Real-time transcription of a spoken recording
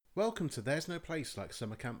Welcome to There's No Place Like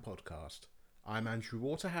Summer Camp podcast. I'm Andrew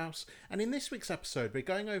Waterhouse, and in this week's episode, we're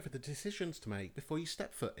going over the decisions to make before you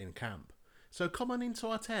step foot in camp. So come on into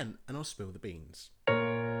our tent and I'll spill the beans.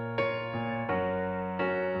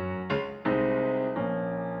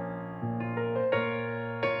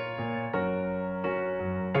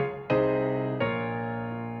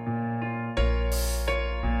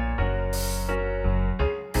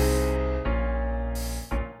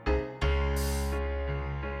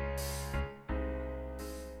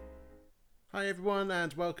 Hi everyone,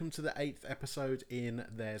 and welcome to the 8th episode in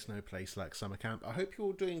There's No Place Like Summer Camp. I hope you're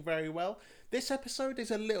all doing very well. This episode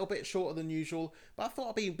is a little bit shorter than usual, but I thought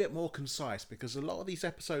I'd be a bit more concise because a lot of these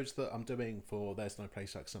episodes that I'm doing for There's No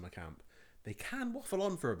Place Like Summer Camp, they can waffle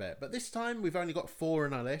on for a bit. But this time we've only got 4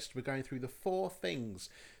 on our list. We're going through the 4 things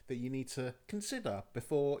that you need to consider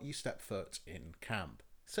before you step foot in camp.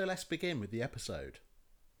 So let's begin with the episode.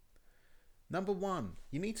 Number 1,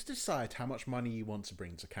 you need to decide how much money you want to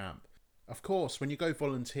bring to camp. Of course, when you go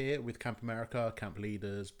volunteer with Camp America, Camp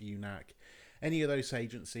Leaders, BUNAC, any of those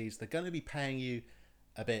agencies, they're going to be paying you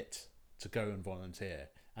a bit to go and volunteer.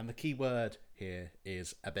 And the key word here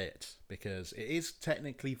is a bit, because it is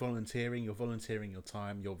technically volunteering. You're volunteering your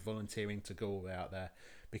time, you're volunteering to go out there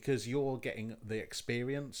because you're getting the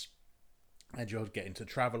experience and you're getting to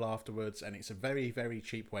travel afterwards. And it's a very, very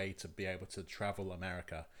cheap way to be able to travel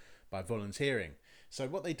America by volunteering. So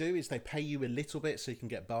what they do is they pay you a little bit so you can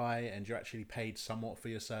get by, and you're actually paid somewhat for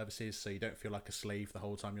your services so you don't feel like a slave the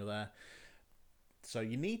whole time you're there. So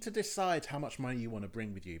you need to decide how much money you want to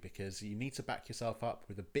bring with you, because you need to back yourself up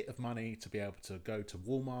with a bit of money to be able to go to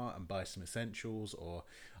Walmart and buy some essentials, or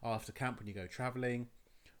after camp when you go traveling,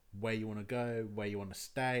 where you want to go, where you want to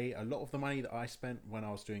stay. A lot of the money that I spent when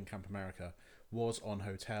I was doing Camp America was on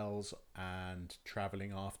hotels and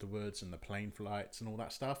traveling afterwards and the plane flights and all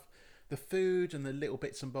that stuff. The food and the little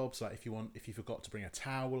bits and bobs, like if you forgot to bring a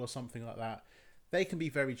towel or something like that, they can be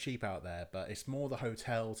very cheap out there, but it's more the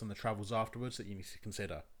hotels and the travels afterwards that you need to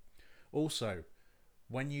consider. Also,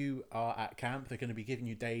 when you are at camp, they're going to be giving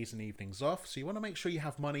you days and evenings off, so you want to make sure you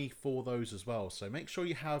have money for those as well. So make sure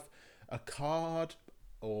you have a card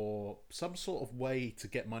or some sort of way to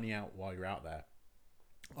get money out while you're out there.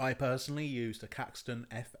 I personally used a Caxton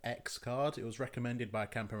FX card. It was recommended by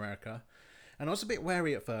Camp America. And I was a bit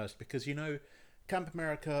wary at first because, Camp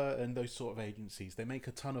America and those sort of agencies, they make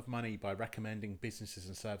a ton of money by recommending businesses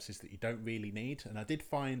and services that you don't really need. And I did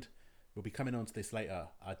find, we'll be coming on to this later,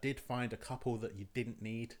 I did find a couple that you didn't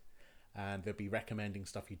need, and they'll be recommending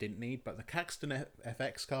stuff you didn't need. But the Caxton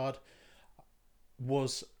FX card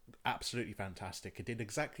was absolutely fantastic. It did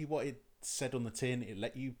exactly what it said on the tin. It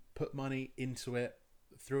let you put money into it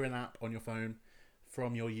through an app on your phone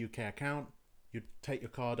from your UK account. You'd take your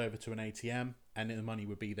card over to an ATM and the money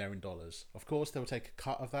would be there in dollars. Of course, they'll take a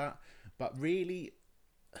cut of that, but really,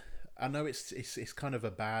 I know it's kind of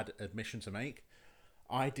a bad admission to make.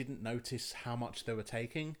 I didn't notice how much they were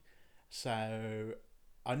taking, so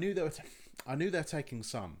I knew I knew they're taking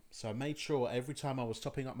some. So I made sure every time I was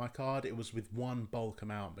topping up my card, it was with one bulk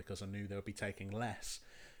amount, because I knew they would be taking less,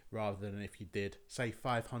 rather than if you did say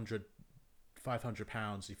 £500,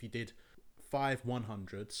 if you did 5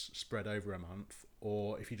 100s spread over a month,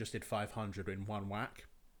 or if you just did 500 in one whack.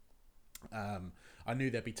 I knew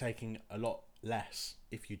they'd be taking a lot less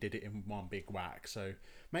if you did it in one big whack. So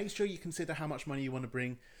make sure you consider how much money you want to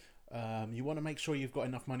bring. You want to make sure you've got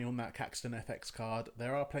enough money on that Caxton FX card.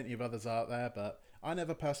 There are plenty of others out there, but I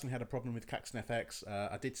never personally had a problem with Caxton FX.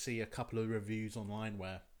 I did see a couple of reviews online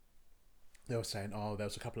where they were saying, oh, there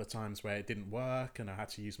was a couple of times where it didn't work and I had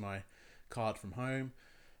to use my card from home.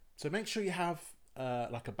 So make sure you have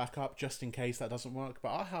like a backup just in case that doesn't work.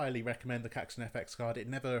 But I highly recommend the Caxton FX card. It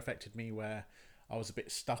never affected me where I was a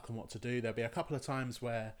bit stuck on what to do. There'll be a couple of times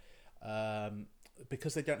where,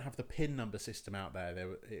 because they don't have the PIN number system out there,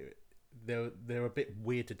 they were a bit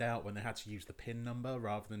weirded out when they had to use the PIN number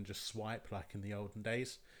rather than just swipe like in the olden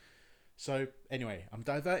days. So anyway, I'm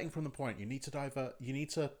diverting from the point. You need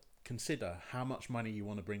to consider how much money you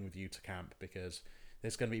want to bring with you to camp, because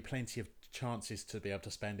there's going to be plenty of chances to be able to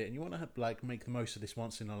spend it, and you want to make the most of this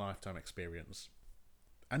once in a lifetime experience.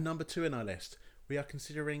 And number 2 in our list, we are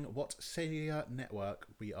considering what cellular network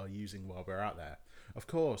we are using while we're out there. Of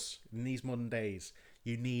course, in these modern days,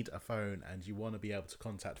 you need a phone and you want to be able to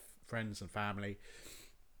contact friends and family.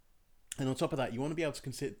 And on top of that, you want to be able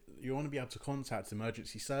to contact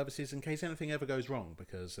emergency services in case anything ever goes wrong,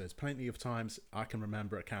 because there's plenty of times I can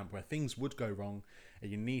remember at camp where things would go wrong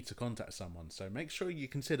and you need to contact someone. So make sure you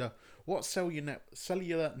consider what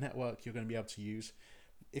cellular network you're going to be able to use.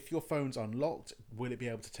 If your phone's unlocked, will it be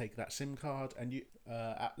able to take that SIM card? And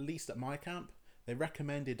at least at my camp, they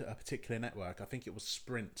recommended a particular network. I think it was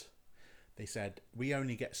Sprint. They said, we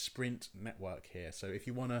only get Sprint network here. So if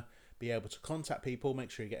you want to be able to contact people, make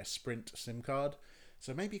sure you get a Sprint SIM card.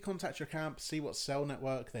 So maybe contact your camp, see what cell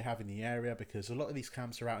network they have in the area, because a lot of these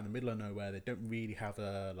camps are out in the middle of nowhere. They don't really have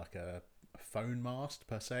a phone mast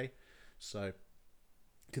per se. So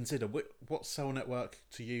consider what cell network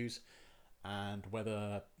to use, and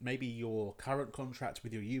whether maybe your current contract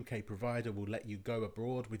with your UK provider will let you go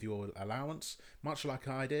abroad with your allowance, much like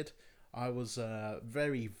I did. I was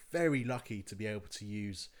very, very lucky to be able to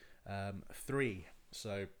use 3.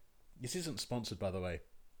 So this isn't sponsored, by the way.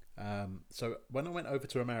 So when I went over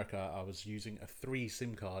to America, I was using a 3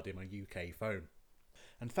 SIM card in my UK phone.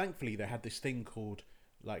 And thankfully, they had this thing called,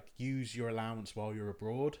 like, use your allowance while you're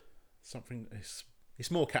abroad. Something,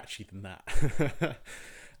 it's more catchy than that.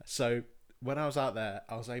 So when I was out there,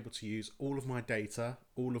 I was able to use all of my data,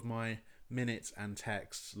 all of my minutes and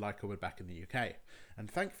texts like I would back in the UK. And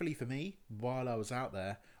thankfully for me, while I was out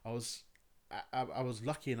there, I was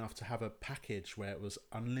lucky enough to have a package where it was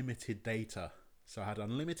unlimited data. So I had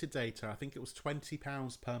unlimited data. I think it was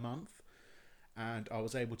 £20 per month, and I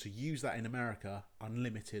was able to use that in America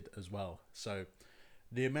unlimited as well. So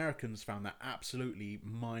the Americans found that absolutely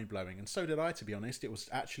mind-blowing, and so did I, to be honest. It was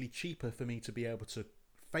actually cheaper for me to be able to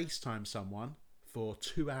FaceTime someone for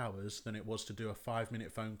 2 hours than it was to do a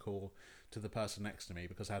 5-minute phone call to the person next to me,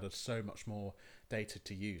 because I had so much more data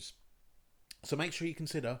to use. So make sure you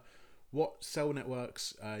consider what cell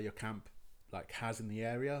networks your camp has in the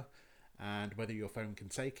area, and whether your phone can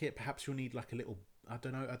take it. Perhaps you'll need like a little, I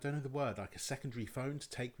don't know the word, like a secondary phone to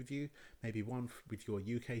take with you. Maybe one with your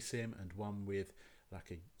UK SIM and one with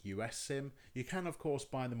like a US SIM. You can of course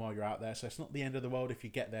buy them while you're out there, so it's not the end of the world if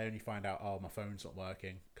you get there and you find out, oh, my phone's not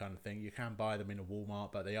working, kind of thing. You can buy them in a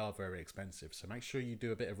Walmart, but they are very expensive, so make sure you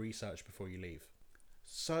do a bit of research before you leave.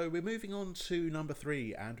 So we're moving on to number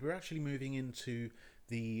 3, and we're actually moving into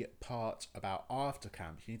the part about after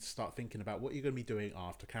camp. You need to start thinking about what you're going to be doing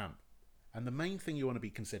after camp. And the main thing you want to be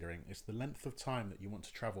considering is the length of time that you want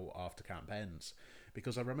to travel after camp ends.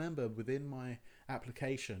 Because I remember within my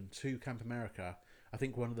application to Camp America, I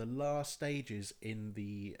think one of the last stages in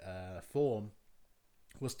the form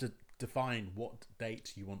was to define what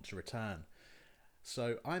date you want to return.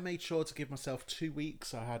 So I made sure to give myself 2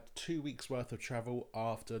 weeks. I had 2 weeks worth of travel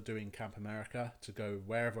after doing Camp America to go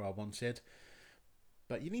wherever I wanted.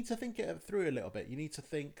 But you need to think it through a little bit. You need to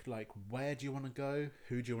think, like, where do you want to go?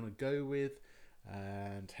 Who do you want to go with?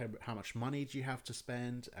 And how much money do you have to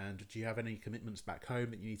spend? And do you have any commitments back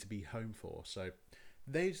home that you need to be home for? So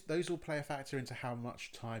those all play a factor into how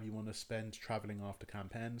much time you want to spend traveling after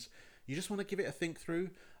camp ends. You just want to give it a think through.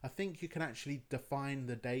 I think you can actually define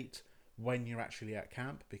the date when you're actually at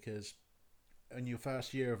camp, because in your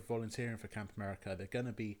first year of volunteering for Camp America, they're going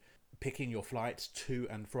to be picking your flights to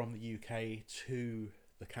and from the UK to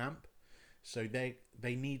the camp. So they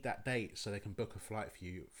need that date so they can book a flight for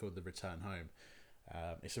you for the return home.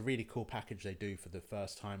 It's a really cool package they do for the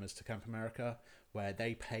first timers to Camp America, where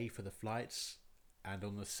they pay for the flights, and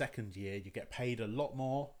on the second year you get paid a lot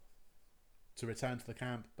more to return to the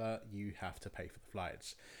camp, but you have to pay for the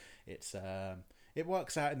flights. It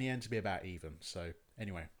works out in the end to be about even. So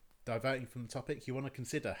anyway, diverting from the topic, you want to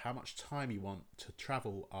consider how much time you want to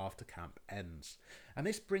travel after camp ends. And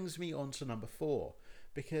this brings me on to number 4,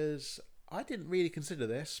 because I didn't really consider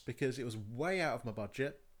this because it was way out of my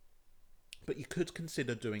budget, but you could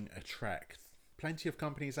consider doing a trek. Plenty of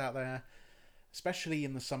companies out there, especially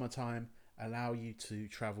in the summertime, allow you to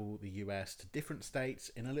travel the US to different states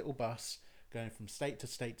in a little bus, going from state to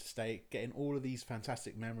state to state, getting all of these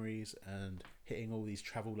fantastic memories and hitting all these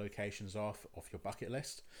travel locations off your bucket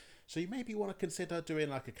list. So you maybe want to consider doing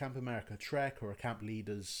like a Camp America trek or a Camp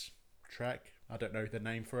Leaders trek. I don't know the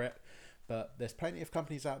name for it, but there's plenty of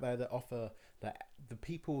companies out there that offer the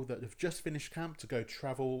people that have just finished camp to go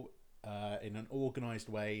travel in an organised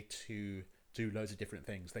way to do loads of different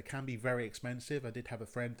things. They can be very expensive. I did have a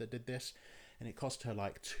friend that did this, and it cost her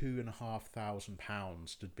like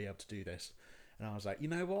 £2,500 to be able to do this. And I was like, you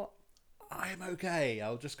know what? I'm okay.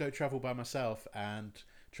 I'll just go travel by myself and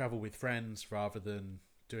travel with friends rather than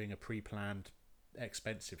doing a pre-planned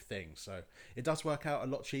expensive thing. So it does work out a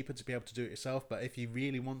lot cheaper to be able to do it yourself, but if you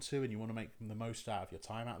really want to and you want to make the most out of your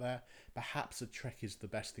time out there, perhaps a trek is the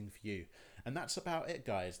best thing for you. And that's about it,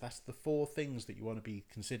 guys. That's the 4 things that you want to be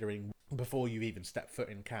considering before you even step foot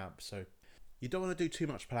in camp. So you don't want to do too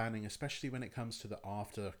much planning, especially when it comes to the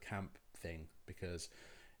after camp thing, because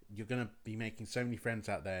you're going to be making so many friends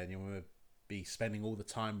out there, and you want to be spending all the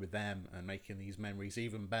time with them and making these memories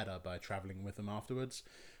even better by traveling with them afterwards.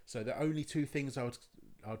 So the only 2 things I would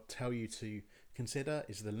tell you to consider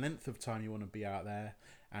is the length of time you want to be out there,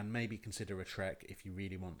 and maybe consider a trek if you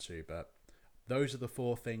really want to. But those are the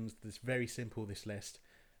 4 things. It's very simple, this list.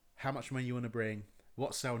 How much money you want to bring,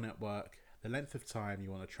 what cell network, the length of time you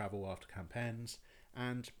want to travel after camp ends,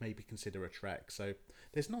 and maybe consider a trek. So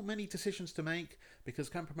there's not many decisions to make, because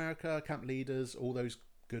Camp America, Camp Leaders, all those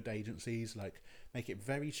good agencies make it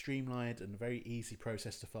very streamlined and a very easy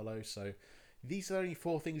process to follow. So these are only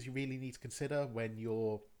 4 things you really need to consider when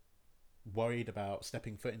you're worried about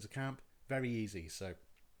stepping foot into camp. Very easy. So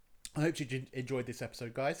I hope you enjoyed this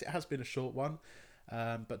episode, guys. It has been a short one,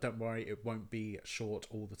 but don't worry, it won't be short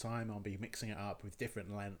all the time. I'll be mixing it up with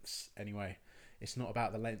different lengths. Anyway, it's not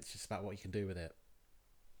about the length, it's about what you can do with it.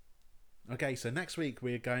 Okay, so next week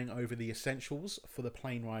we're going over the essentials for the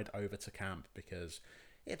plane ride over to camp, because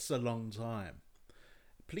it's a long time.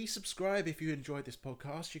 Please subscribe if you enjoyed this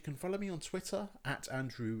podcast. You can follow me on Twitter at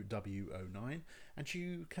AndrewW09, and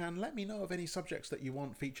you can let me know of any subjects that you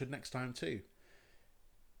want featured next time too.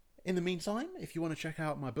 In the meantime, if you want to check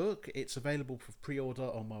out my book, it's available for pre-order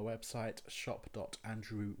on my website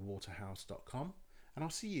shop.andrewwaterhouse.com, and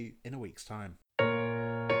I'll see you in a week's time.